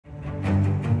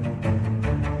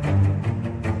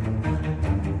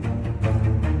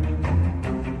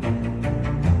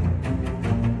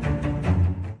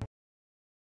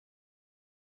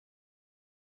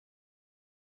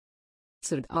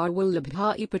Sardar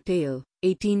Patel,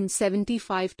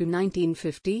 1875 to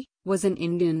 1950, was an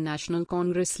Indian National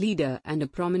Congress leader and a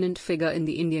prominent figure in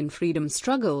the Indian freedom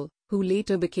struggle, who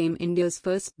later became India's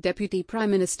first Deputy Prime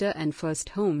Minister and first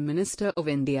Home Minister of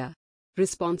India.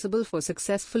 Responsible for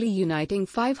successfully uniting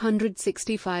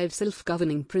 565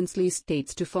 self-governing princely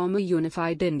states to form a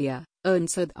unified India, earned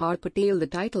Sardar Patel the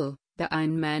title, the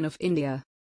Iron Man of India.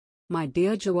 My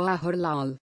dear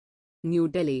Jawaharlal. New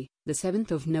Delhi, the 7th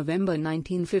of November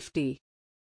 1950.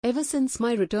 Ever since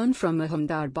my return from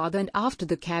Ahmedabad and after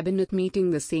the cabinet meeting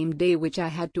the same day which I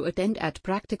had to attend at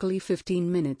practically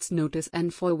 15 minutes notice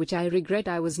and for which I regret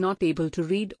I was not able to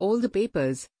read all the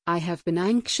papers, I have been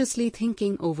anxiously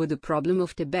thinking over the problem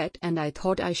of Tibet and I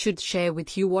thought I should share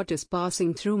with you what is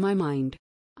passing through my mind.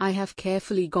 I have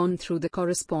carefully gone through the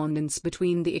correspondence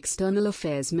between the External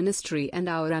Affairs Ministry and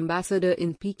our ambassador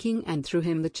in Peking and through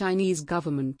him the Chinese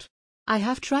government. I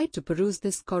have tried to peruse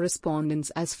this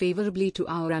correspondence as favorably to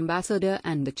our ambassador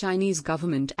and the Chinese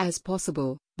government as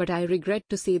possible, but I regret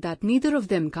to say that neither of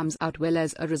them comes out well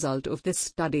as a result of this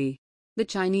study. The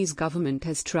Chinese government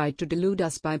has tried to delude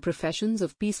us by professions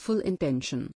of peaceful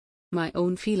intention. My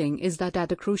own feeling is that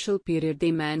at a crucial period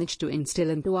they managed to instill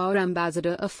into our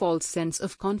ambassador a false sense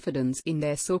of confidence in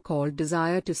their so-called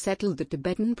desire to settle the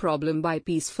Tibetan problem by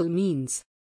peaceful means.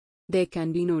 There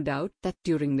can be no doubt that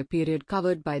during the period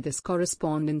covered by this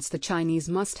correspondence the Chinese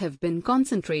must have been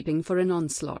concentrating for an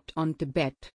onslaught on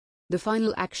Tibet. The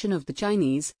final action of the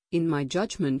Chinese, in my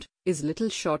judgment, is little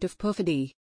short of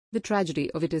perfidy. The tragedy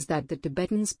of it is that the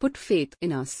Tibetans put faith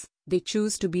in us, they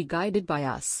choose to be guided by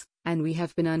us, and we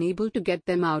have been unable to get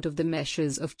them out of the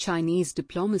meshes of Chinese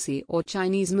diplomacy or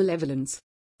Chinese malevolence.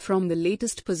 From the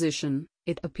latest position,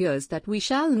 it appears that we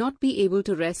shall not be able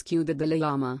to rescue the Dalai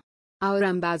Lama. Our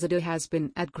ambassador has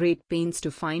been at great pains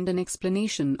to find an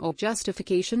explanation or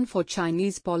justification for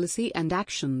Chinese policy and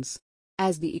actions.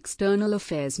 As the External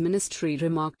Affairs Ministry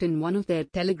remarked in one of their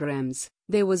telegrams,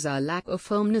 there was a lack of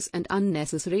firmness and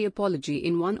unnecessary apology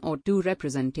in one or two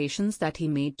representations that he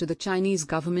made to the Chinese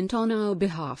government on our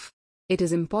behalf. It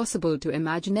is impossible to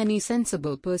imagine any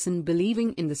sensible person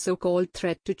believing in the so-called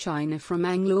threat to China from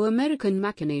Anglo-American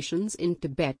machinations in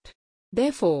Tibet.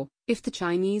 Therefore, if the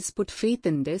Chinese put faith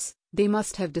in this, they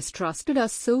must have distrusted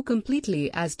us so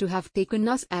completely as to have taken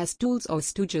us as tools or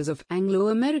stooges of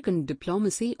Anglo-American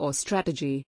diplomacy or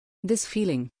strategy. This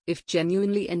feeling, if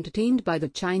genuinely entertained by the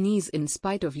Chinese in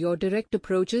spite of your direct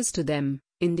approaches to them,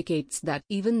 indicates that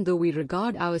even though we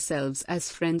regard ourselves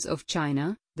as friends of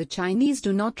China, the Chinese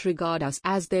do not regard us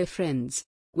as their friends,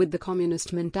 with the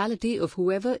communist mentality of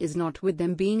whoever is not with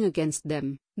them being against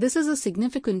them. This is a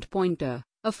significant pointer,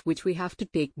 of which we have to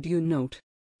take due note.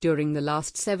 During the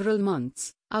last several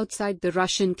months, outside the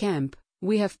Russian camp,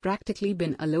 we have practically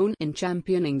been alone in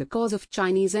championing the cause of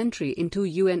Chinese entry into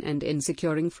UN and in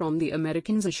securing from the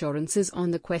Americans assurances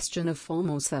on the question of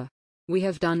Formosa. We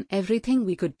have done everything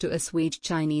we could to assuage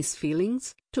Chinese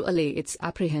feelings, to allay its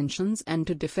apprehensions and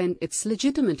to defend its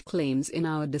legitimate claims in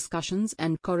our discussions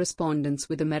and correspondence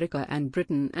with America and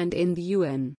Britain and in the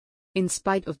UN. In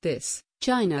spite of this,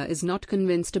 China is not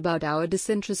convinced about our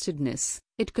disinterestedness.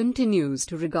 It continues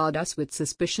to regard us with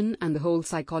suspicion and the whole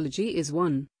psychology is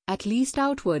one, at least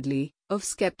outwardly, of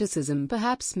skepticism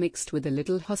perhaps mixed with a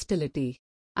little hostility.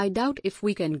 I doubt if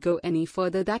we can go any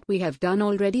further that we have done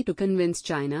already to convince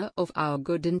China of our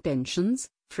good intentions,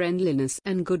 friendliness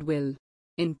and goodwill.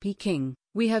 In Peking,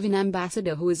 we have an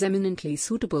ambassador who is eminently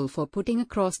suitable for putting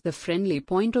across the friendly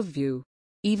point of view.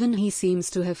 Even he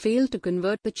seems to have failed to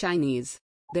convert the Chinese.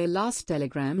 Their last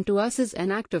telegram to us is an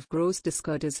act of gross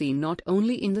discourtesy not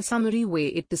only in the summary way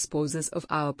it disposes of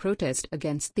our protest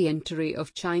against the entry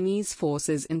of Chinese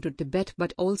forces into Tibet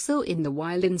but also in the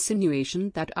wild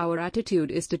insinuation that our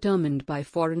attitude is determined by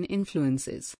foreign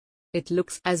influences. It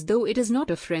looks as though it is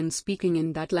not a friend speaking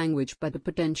in that language but a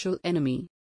potential enemy.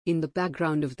 In the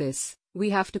background of this, we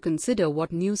have to consider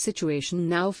what new situation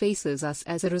now faces us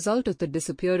as a result of the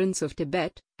disappearance of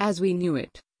Tibet, as we knew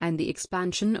it, and the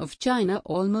expansion of China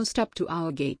almost up to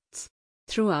our gates.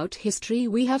 Throughout history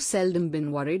we have seldom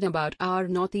been worried about our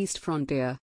northeast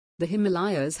frontier. The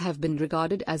Himalayas have been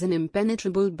regarded as an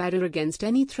impenetrable barrier against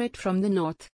any threat from the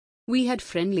north. We had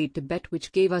friendly Tibet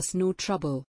which gave us no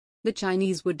trouble. The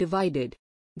Chinese were divided.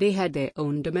 They had their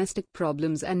own domestic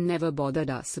problems and never bothered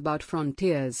us about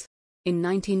frontiers. In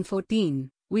 1914,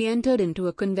 we entered into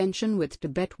a convention with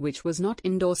Tibet which was not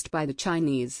endorsed by the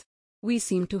Chinese. We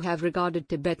seem to have regarded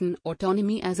Tibetan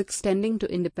autonomy as extending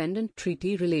to independent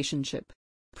treaty relationship.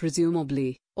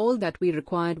 Presumably, all that we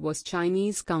required was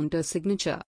Chinese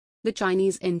counter-signature. The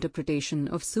Chinese interpretation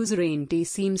of suzerainty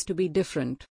seems to be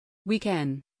different. We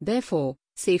can, therefore,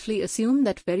 safely assume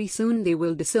that very soon they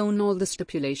will disown all the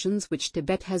stipulations which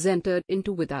Tibet has entered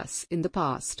into with us in the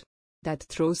past. That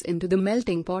throws into the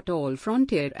melting pot all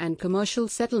frontier and commercial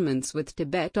settlements with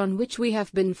Tibet on which we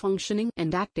have been functioning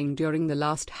and acting during the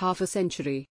last half a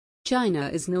century. China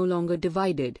is no longer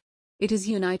divided. It is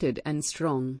united and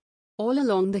strong. All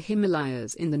along the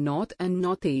Himalayas in the north and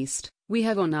northeast, we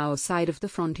have on our side of the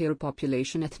frontier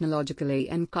population ethnologically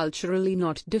and culturally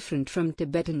not different from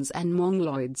Tibetans and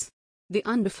Mongoloids. The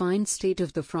undefined state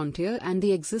of the frontier and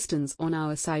the existence on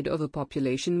our side of a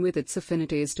population with its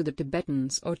affinities to the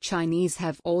Tibetans or Chinese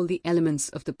have all the elements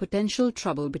of the potential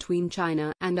trouble between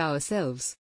China and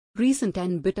ourselves. Recent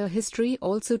and bitter history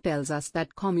also tells us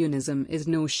that communism is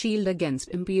no shield against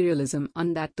imperialism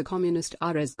and that the communists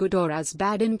are as good or as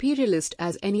bad imperialist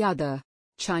as any other.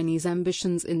 Chinese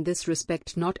ambitions in this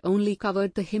respect not only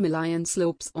covered the Himalayan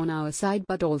slopes on our side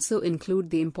but also include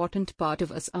the important part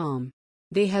of Assam.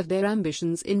 They have their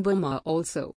ambitions in Burma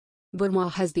also. Burma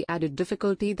has the added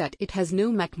difficulty that it has no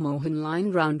McMahon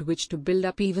line round which to build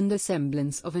up even the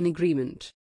semblance of an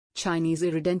agreement. Chinese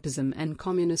irredentism and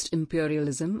communist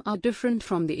imperialism are different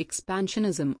from the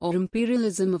expansionism or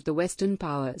imperialism of the Western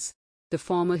powers. The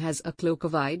former has a cloak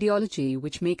of ideology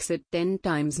which makes it 10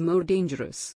 times more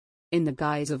dangerous. In the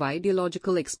guise of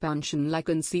ideological expansion lie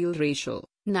concealed racial,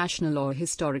 national or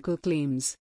historical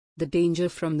claims. The danger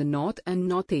from the north and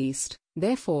northeast,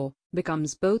 therefore,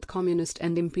 becomes both communist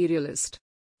and imperialist.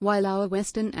 While our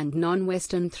Western and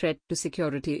non-Western threat to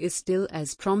security is still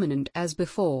as prominent as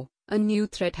before, a new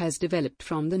threat has developed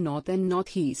from the north and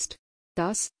northeast.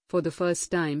 Thus, for the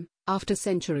first time, after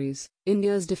centuries,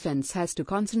 India's defense has to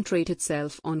concentrate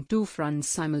itself on two fronts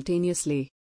simultaneously.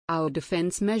 Our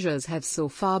defense measures have so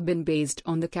far been based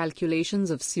on the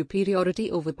calculations of superiority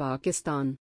over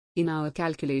Pakistan. In our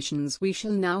calculations we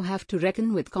shall now have to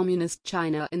reckon with communist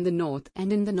China in the north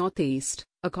and in the northeast,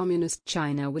 a communist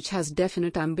China which has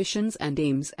definite ambitions and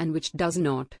aims and which does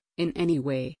not, in any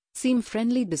way, seem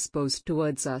friendly disposed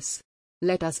towards us.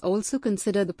 Let us also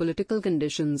consider the political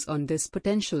conditions on this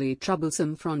potentially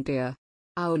troublesome frontier.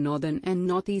 Our northern and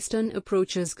northeastern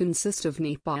approaches consist of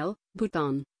Nepal,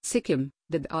 Bhutan, Sikkim,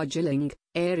 the Darjeeling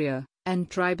area, and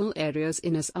tribal areas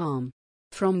in Assam.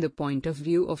 From the point of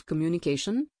view of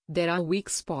communication, there are weak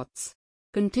spots.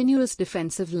 Continuous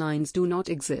defensive lines do not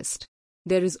exist.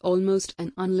 There is almost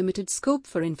an unlimited scope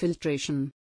for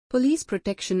infiltration. Police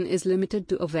protection is limited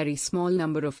to a very small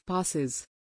number of passes.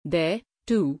 There,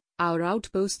 too, our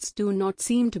outposts do not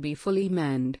seem to be fully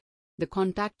manned. The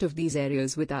contact of these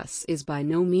areas with us is by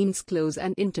no means close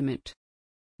and intimate.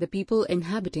 The people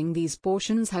inhabiting these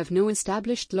portions have no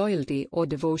established loyalty or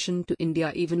devotion to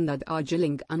India. Even the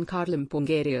Darjeeling and Kalimpong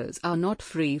areas are not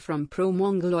free from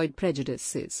pro-Mongoloid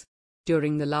prejudices.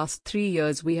 During the last 3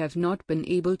 years we have not been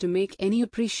able to make any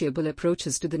appreciable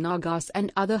approaches to the Nagas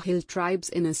and other hill tribes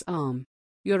in Assam.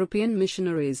 European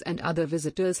missionaries and other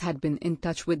visitors had been in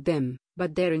touch with them,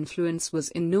 but their influence was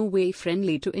in no way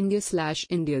friendly to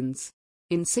India/Indians.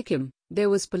 In Sikkim,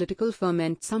 there was political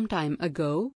ferment some time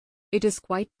ago. It is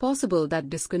quite possible that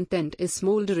discontent is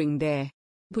smoldering there.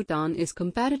 Bhutan is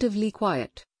comparatively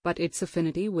quiet, but its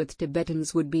affinity with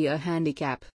Tibetans would be a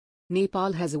handicap.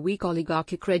 Nepal has a weak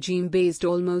oligarchic regime based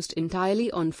almost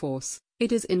entirely on force.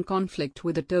 It is in conflict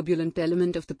with a turbulent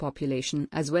element of the population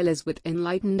as well as with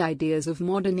enlightened ideas of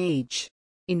modern age.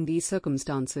 In these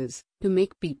circumstances, to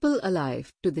make people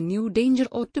alive to the new danger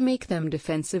or to make them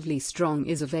defensively strong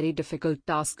is a very difficult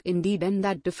task indeed, and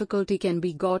that difficulty can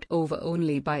be got over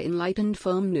only by enlightened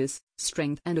firmness,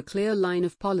 strength and a clear line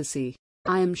of policy.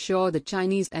 I am sure the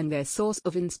Chinese and their source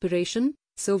of inspiration,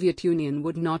 Soviet Union,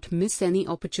 would not miss any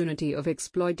opportunity of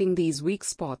exploiting these weak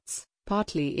spots,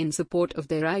 partly in support of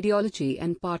their ideology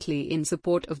and partly in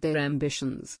support of their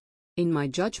ambitions. In my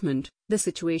judgment, the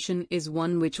situation is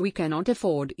one which we cannot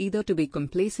afford either to be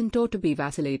complacent or to be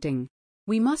vacillating.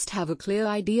 We must have a clear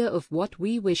idea of what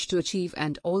we wish to achieve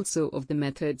and also of the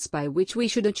methods by which we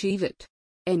should achieve it.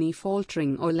 Any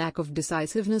faltering or lack of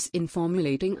decisiveness in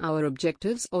formulating our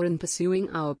objectives or in pursuing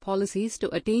our policies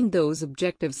to attain those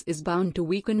objectives is bound to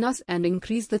weaken us and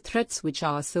increase the threats which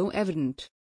are so evident.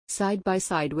 Side by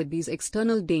side with these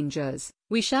external dangers,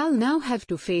 we shall now have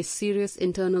to face serious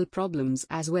internal problems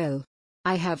as well.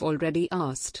 I have already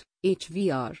asked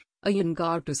H.V.R.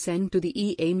 Iyengar to send to the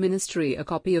EA Ministry a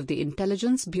copy of the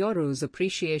Intelligence Bureau's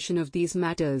appreciation of these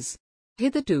matters.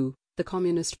 Hitherto, the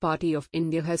Communist Party of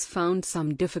India has found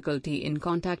some difficulty in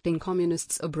contacting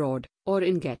communists abroad, or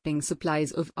in getting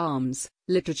supplies of arms,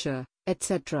 literature,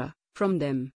 etc., from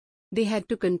them. They had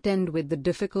to contend with the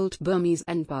difficult Burmese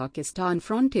and Pakistan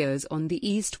frontiers on the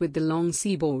east with the long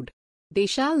seaboard. They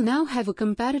shall now have a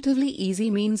comparatively easy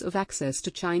means of access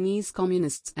to Chinese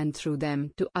communists and through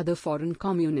them to other foreign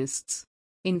communists.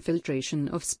 Infiltration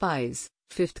of spies,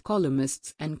 fifth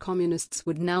columnists and communists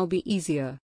would now be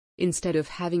easier. Instead of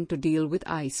having to deal with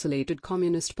isolated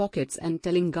communist pockets and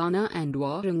Telangana and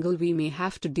Warangal, we may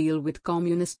have to deal with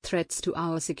communist threats to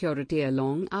our security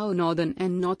along our northern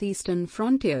and northeastern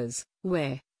frontiers,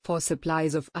 where, for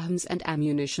supplies of arms and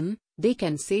ammunition, they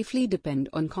can safely depend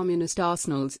on communist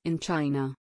arsenals in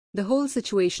China. The whole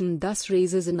situation thus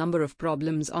raises a number of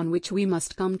problems on which we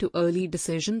must come to early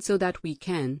decision so that we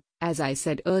can, as I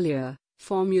said earlier,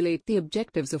 formulate the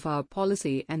objectives of our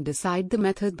policy and decide the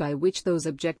method by which those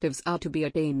objectives are to be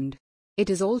attained. It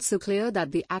is also clear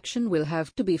that the action will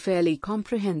have to be fairly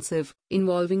comprehensive,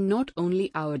 involving not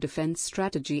only our defense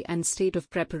strategy and state of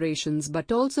preparations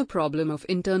but also problem of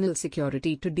internal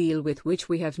security to deal with which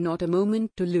we have not a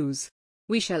moment to lose.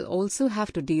 We shall also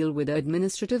have to deal with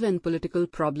administrative and political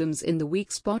problems in the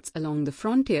weak spots along the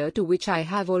frontier to which I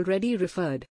have already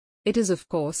referred. It is, of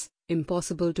course,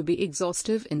 impossible to be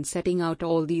exhaustive in setting out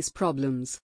all these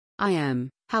problems. I am,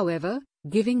 however,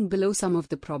 giving below some of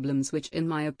the problems which, in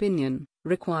my opinion,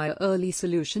 require early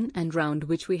solution and round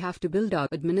which we have to build our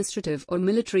administrative or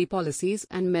military policies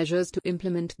and measures to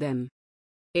implement them.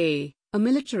 A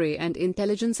military and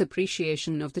intelligence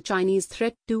appreciation of the Chinese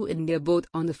threat to India both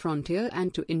on the frontier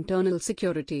and to internal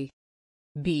security.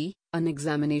 B. An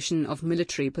examination of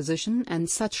military position and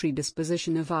such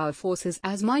redisposition of our forces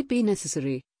as might be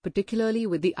necessary, particularly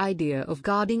with the idea of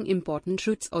guarding important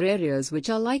routes or areas which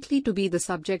are likely to be the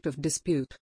subject of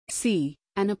dispute. C.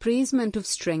 An appraisement of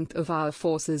strength of our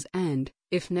forces and,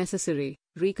 if necessary,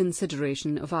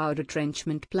 reconsideration of our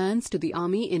retrenchment plans to the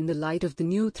army in the light of the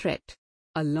new threat.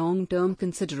 A long-term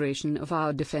consideration of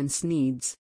our defense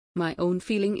needs. My own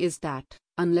feeling is that,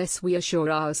 unless we assure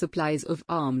our supplies of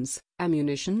arms,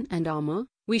 ammunition and armor,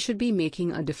 we should be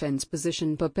making a defense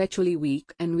position perpetually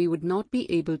weak and we would not be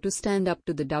able to stand up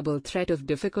to the double threat of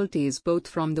difficulties both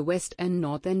from the west and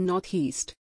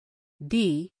northeast.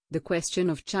 D. The question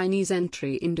of Chinese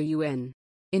entry into UN.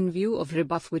 In view of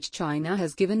rebuff which China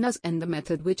has given us and the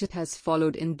method which it has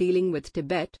followed in dealing with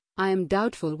Tibet, I am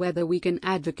doubtful whether we can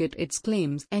advocate its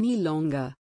claims any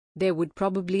longer. There would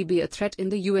probably be a threat in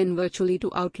the UN virtually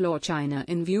to outlaw China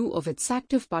in view of its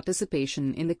active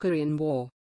participation in the Korean War.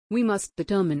 We must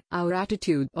determine our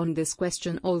attitude on this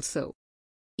question also.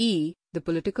 E. The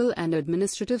political and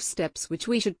administrative steps which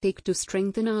we should take to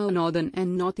strengthen our northern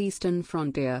and northeastern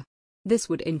frontier. This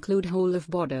would include whole of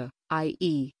border,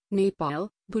 i.e., Nepal,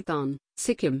 Bhutan,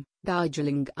 Sikkim,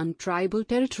 Darjeeling and tribal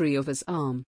territory of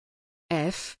Assam.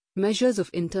 F. Measures of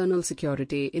internal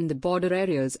security in the border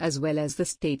areas as well as the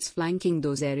states flanking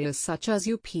those areas such as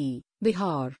UP,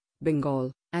 Bihar,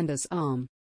 Bengal, and Assam.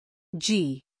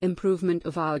 G. Improvement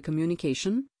of our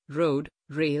communication, road,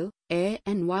 rail, air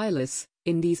and wireless,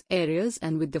 in these areas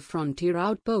and with the frontier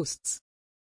outposts.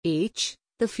 H.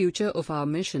 The future of our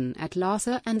mission at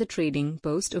Lhasa and the trading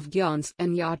post of Gyans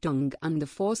and Yartung and the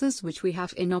forces which we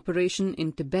have in operation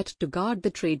in Tibet to guard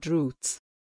the trade routes.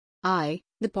 I.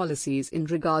 The policies in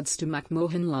regards to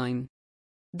McMahon Line.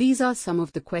 These are some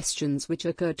of the questions which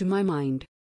occur to my mind.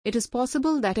 It is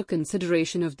possible that a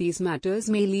consideration of these matters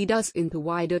may lead us into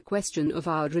wider question of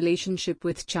our relationship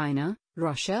with China,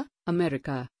 Russia,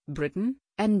 America, Britain,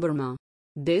 and Burma.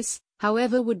 This,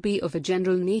 however, would be of a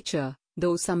general nature,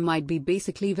 though some might be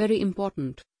basically very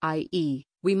important, i.e.,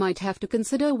 we might have to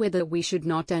consider whether we should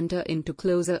not enter into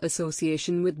closer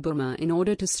association with Burma in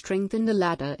order to strengthen the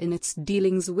latter in its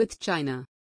dealings with China.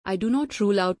 I do not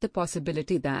rule out the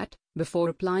possibility that, before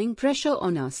applying pressure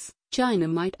on us, China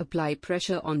might apply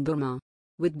pressure on Burma.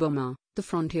 With Burma, the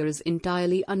frontier is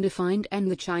entirely undefined and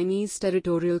the Chinese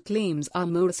territorial claims are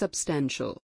more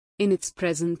substantial. In its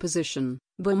present position,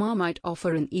 Burma might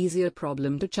offer an easier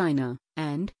problem to China,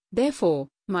 and, therefore,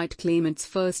 might claim its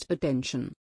first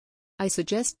attention. I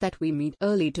suggest that we meet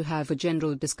early to have a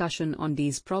general discussion on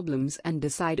these problems and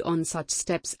decide on such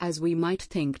steps as we might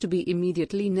think to be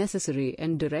immediately necessary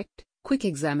and direct, quick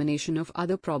examination of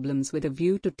other problems with a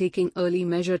view to taking early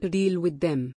measure to deal with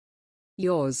them.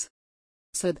 Yours,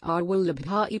 Sardar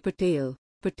Patel.